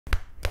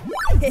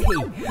Hey,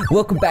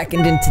 welcome back,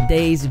 and in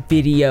today's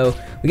video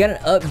we got an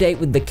update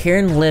with the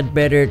Karen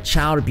Ledbetter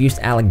child abuse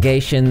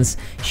allegations.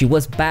 She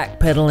was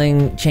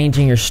backpedaling,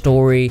 changing her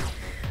story.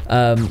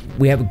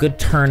 We have a good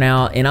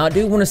turnout, and I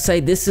do want to say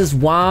this is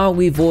why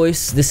we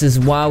voice, this is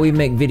why we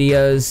make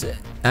videos.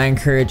 I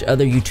encourage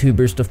other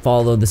YouTubers to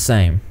follow the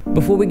same.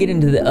 Before we get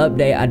into the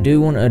update, I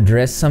do want to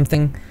address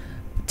something.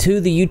 To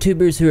the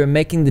YouTubers who are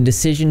making the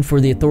decision for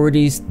the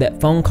authorities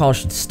that phone calls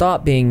should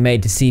stop being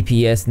made to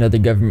CPS and other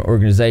government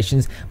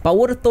organizations, by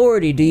what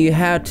authority do you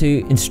have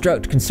to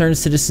instruct concerned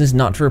citizens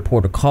not to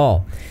report a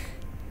call?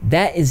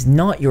 That is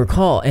not your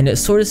call, and it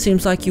sort of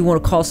seems like you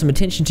want to call some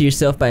attention to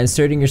yourself by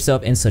inserting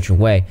yourself in such a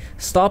way.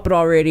 Stop it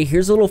already.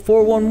 Here's a little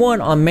 411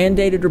 on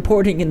mandated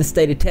reporting in the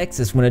state of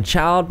Texas. When a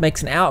child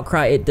makes an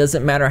outcry, it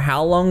doesn't matter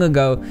how long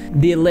ago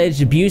the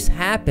alleged abuse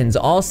happens.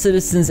 All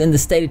citizens in the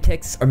state of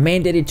Texas are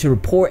mandated to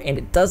report, and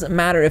it doesn't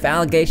matter if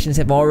allegations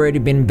have already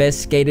been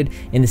investigated.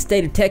 In the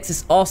state of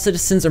Texas, all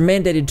citizens are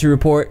mandated to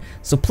report,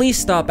 so please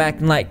stop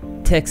acting like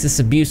Texas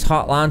abuse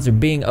hotlines are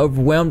being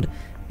overwhelmed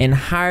and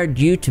hired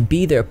you to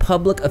be their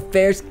public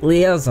affairs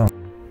liaison.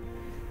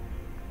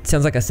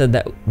 Sounds like I said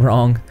that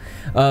wrong.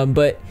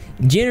 But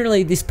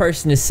generally this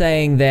person is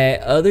saying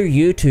that other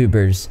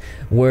YouTubers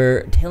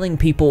were telling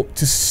people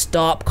to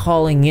stop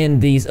calling in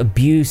these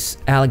abuse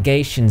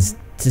allegations,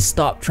 to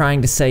stop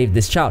trying to save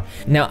this child.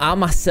 Now, I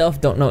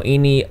myself don't know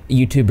any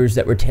YouTubers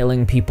that were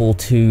telling people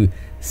to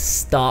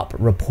stop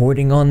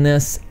reporting on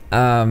this.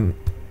 But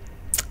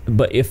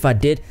if I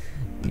did,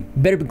 you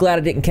better be glad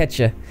I didn't catch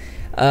you.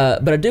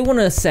 But I do want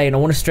to say, and I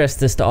want to stress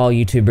this to all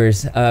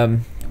YouTubers,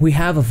 we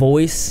have a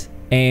voice,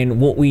 and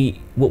what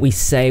we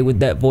say with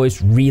that voice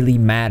really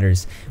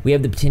matters. We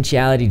have the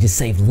potentiality to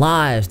save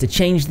lives, to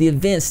change the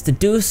events, to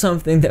do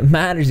something that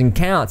matters and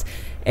counts,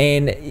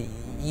 and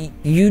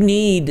you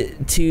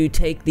need to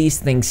take these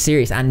things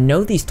serious. I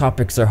know these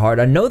topics are hard.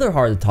 I know they're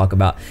hard to talk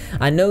about.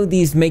 I know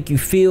these make you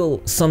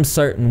feel some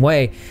certain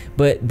way,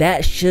 but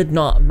that should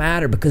not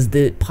matter, because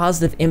the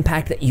positive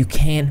impact that you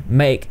can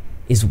make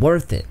is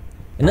worth it.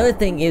 Another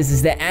thing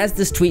is that, as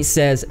this tweet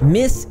says,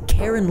 Miss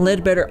Karen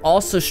Ledbetter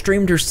also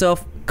streamed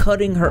herself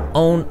cutting her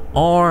own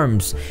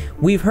arms.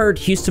 We've heard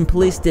Houston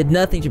police did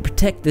nothing to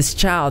protect this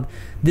child.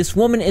 This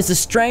woman is a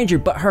stranger,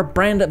 but her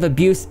brand of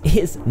abuse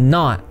is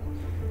not.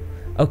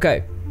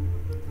 Okay,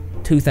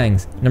 two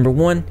things. Number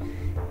one,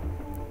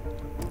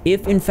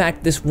 if in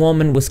fact this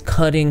woman was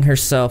cutting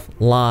herself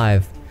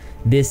live,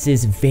 this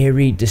is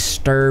very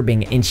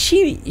disturbing, and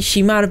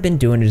she might have been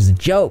doing it as a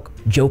joke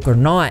or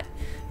not.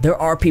 There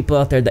are people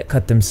out there that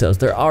cut themselves.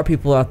 There are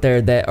people out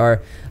there that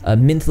are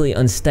mentally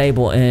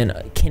unstable and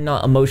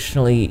cannot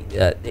emotionally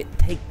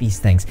take these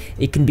things.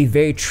 It can be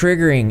very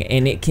triggering,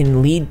 and it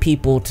can lead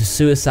people to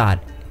suicide.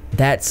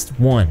 That's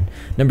one.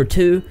 Number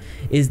two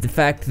is the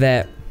fact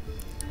that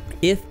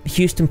if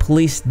Houston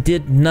police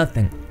did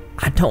nothing,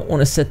 I don't want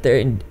to sit there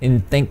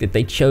and think that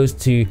they chose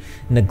to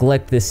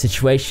neglect this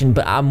situation,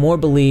 but I more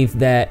believe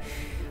that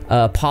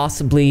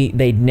possibly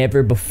they'd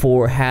never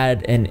before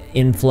had an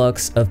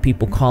influx of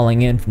people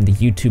calling in from the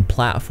YouTube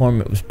platform.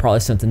 It was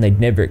probably something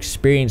they'd never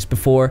experienced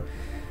before.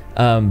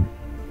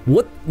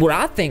 What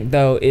I think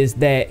though is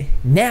that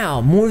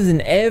now more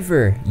than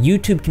ever,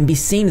 YouTube can be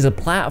seen as a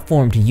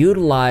platform to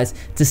utilize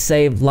to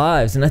save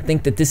lives, and I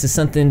think that this is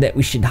something that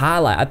we should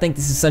highlight. I think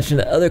this is something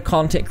that other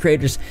content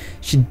creators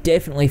should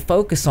definitely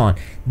focus on.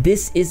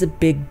 This is a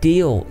big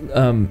deal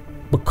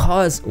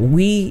because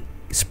we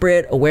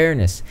spread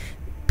awareness.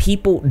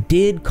 People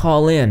did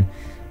call in,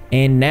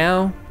 and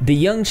now the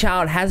young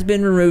child has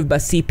been removed by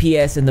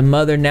CPS, and the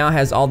mother now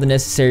has all the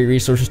necessary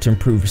resources to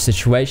improve her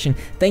situation.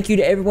 Thank you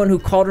to everyone who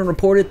called and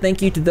reported.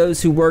 Thank you to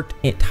those who worked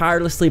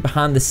tirelessly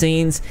behind the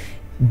scenes.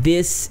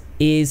 This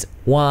is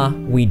why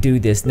we do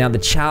this. Now the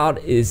child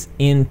is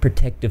in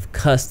protective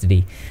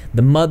custody.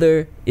 The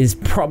mother is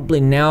probably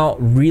now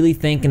really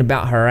thinking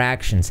about her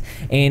actions,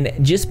 and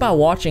just by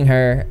watching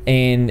her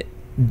and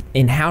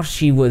how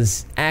she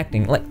was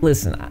acting, like,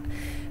 listen,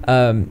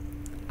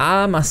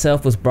 I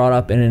myself was brought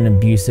up in an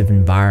abusive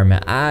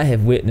environment. I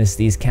have witnessed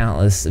these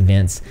countless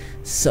events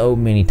so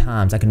many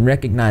times. I can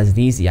recognize it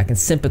easy. I can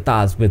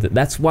sympathize with it.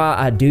 That's why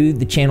I do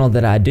the channel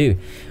that I do.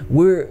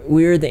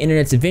 We're the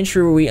internet's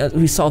adventurer.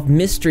 We solve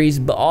mysteries,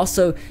 but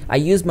also I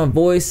use my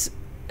voice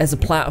as a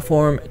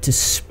platform to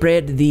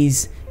spread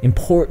these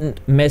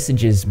important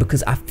messages,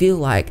 because I feel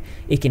like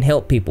it can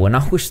help people, and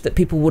I wish that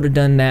people would have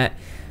done that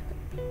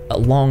a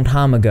long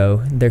time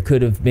ago. There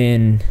could have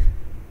been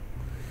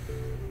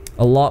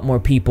a lot more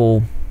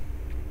people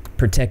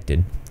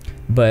protected,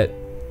 but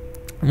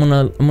I'm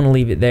gonna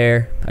leave it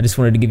there. I just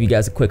wanted to give you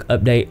guys a quick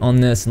update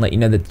on this and let you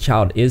know that the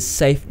child is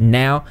safe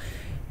now.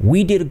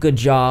 We did a good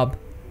job.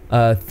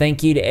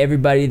 Thank you to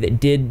everybody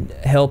that did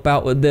help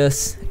out with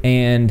this,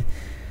 and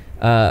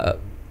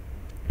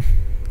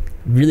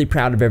really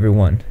proud of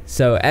everyone.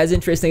 So as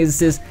interesting as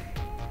this is,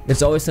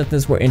 there's always something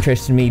that's more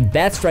interesting to me.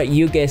 That's right,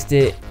 you guessed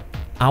it.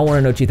 I want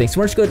to know what you think. So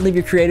why don't you go ahead and leave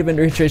your creative and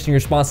interesting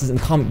responses in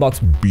the comment box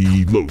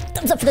below.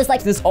 Thumbs up for those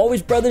likes. As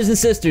always, brothers and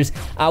sisters,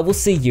 I will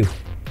see you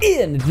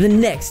in the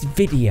next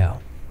video.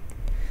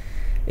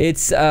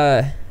 it's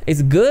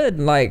good.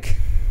 Like,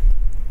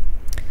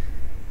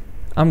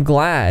 I'm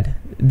glad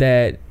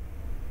that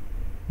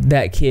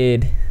that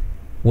kid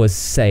was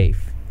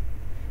safe.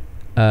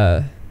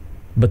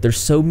 But there's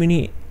so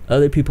many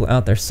other people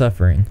out there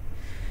suffering.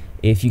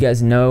 If you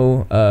guys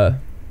know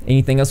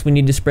anything else we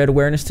need to spread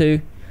awareness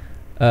to,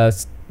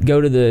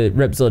 go to the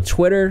Repzilla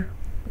Twitter,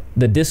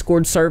 the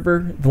Discord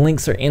server. The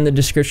links are in the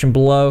description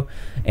below,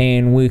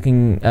 and we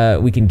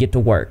can get to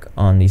work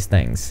on these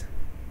things.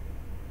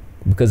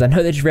 Because I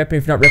know that you're repping.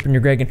 If you're not repping,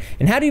 you're Greg.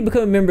 And how do you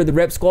become a member of the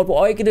Rep Squad? Well,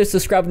 all you can do is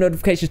subscribe,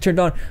 notifications turned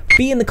on.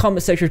 Be in the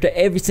comment section to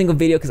every single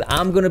video, because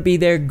I'm going to be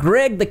there.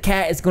 Greg the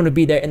cat is going to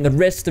be there, and the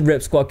rest of the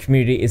Rep Squad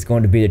community is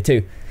going to be there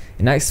too.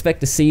 And I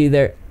expect to see you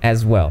there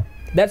as well.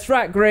 That's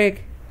right,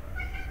 Greg.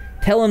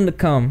 Tell him to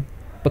come,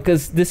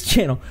 because this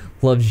channel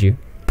loves you.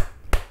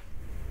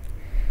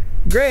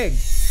 Greg,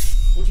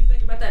 what you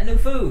think about that new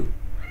food?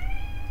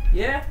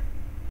 Yeah?